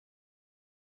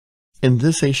In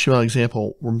this HTML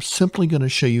example, we're simply going to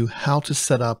show you how to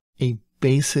set up a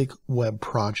basic web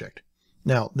project.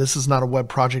 Now, this is not a web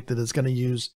project that is going to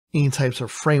use any types of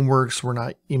frameworks. We're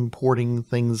not importing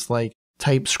things like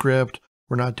TypeScript.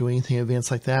 We're not doing anything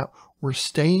advanced like that. We're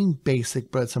staying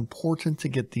basic, but it's important to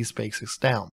get these basics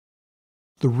down.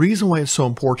 The reason why it's so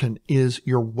important is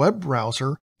your web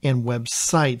browser and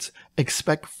websites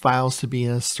expect files to be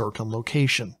in a certain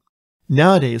location.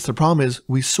 Nowadays, the problem is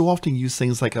we so often use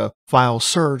things like a file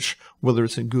search, whether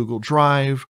it's in Google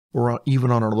Drive or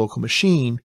even on our local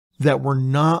machine, that we're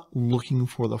not looking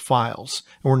for the files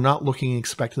and we're not looking and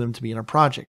expecting them to be in a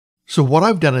project. So what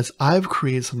I've done is I've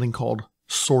created something called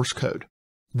source code.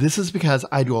 This is because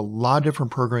I do a lot of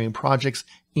different programming projects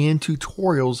and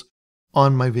tutorials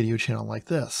on my video channel like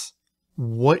this.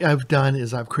 What I've done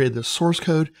is I've created the source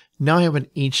code. Now I have an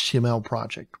HTML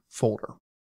project folder.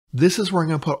 This is where I'm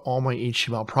going to put all my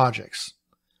HTML projects.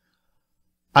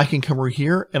 I can come over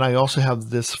here and I also have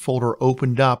this folder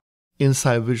opened up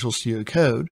inside Visual Studio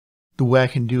Code. The way I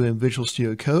can do in Visual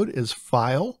Studio Code is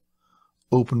File,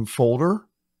 Open Folder.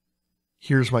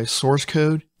 Here's my source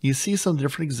code. You see some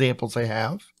different examples I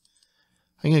have.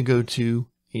 I'm going to go to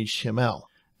HTML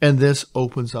and this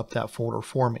opens up that folder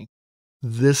for me.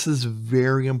 This is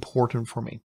very important for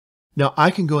me. Now I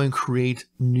can go and create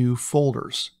new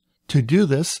folders. To do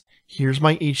this, here's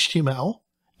my HTML,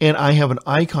 and I have an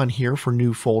icon here for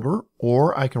new folder,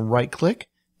 or I can right click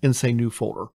and say new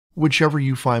folder, whichever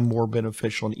you find more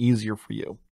beneficial and easier for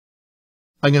you.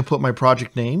 I'm going to put my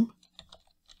project name,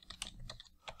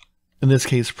 in this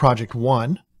case project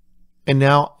 1, and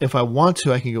now if I want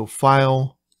to, I can go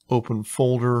File, Open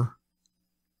Folder,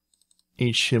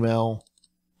 HTML,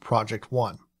 project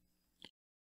 1.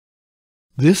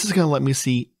 This is going to let me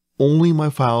see only my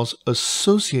files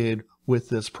associated with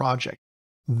this project.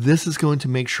 This is going to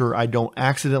make sure I don't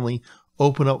accidentally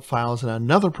open up files in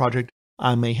another project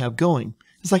I may have going.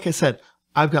 It's like I said,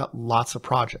 I've got lots of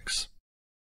projects.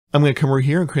 I'm going to come over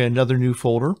here and create another new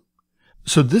folder.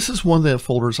 So this is one of the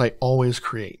folders I always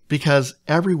create because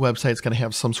every website is going to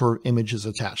have some sort of images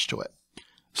attached to it.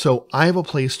 So I have a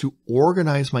place to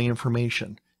organize my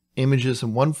information. Images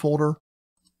in one folder.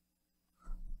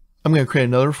 I'm going to create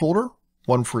another folder,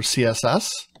 one for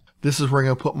CSS. This is where I'm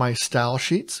going to put my style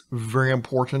sheets. Very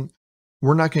important.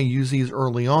 We're not going to use these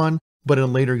early on, but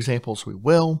in later examples we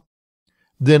will.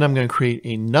 Then I'm going to create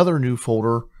another new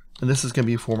folder, and this is going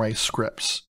to be for my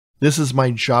scripts. This is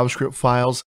my JavaScript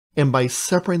files, and by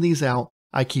separating these out,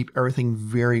 I keep everything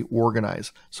very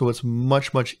organized, so it's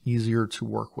much, much easier to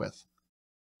work with.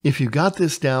 If you got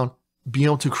this down, being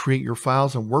able to create your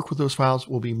files and work with those files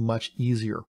will be much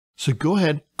easier. So go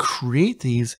ahead, create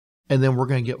these, and then we're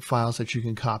going to get files that you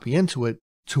can copy into it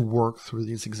to work through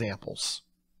these examples.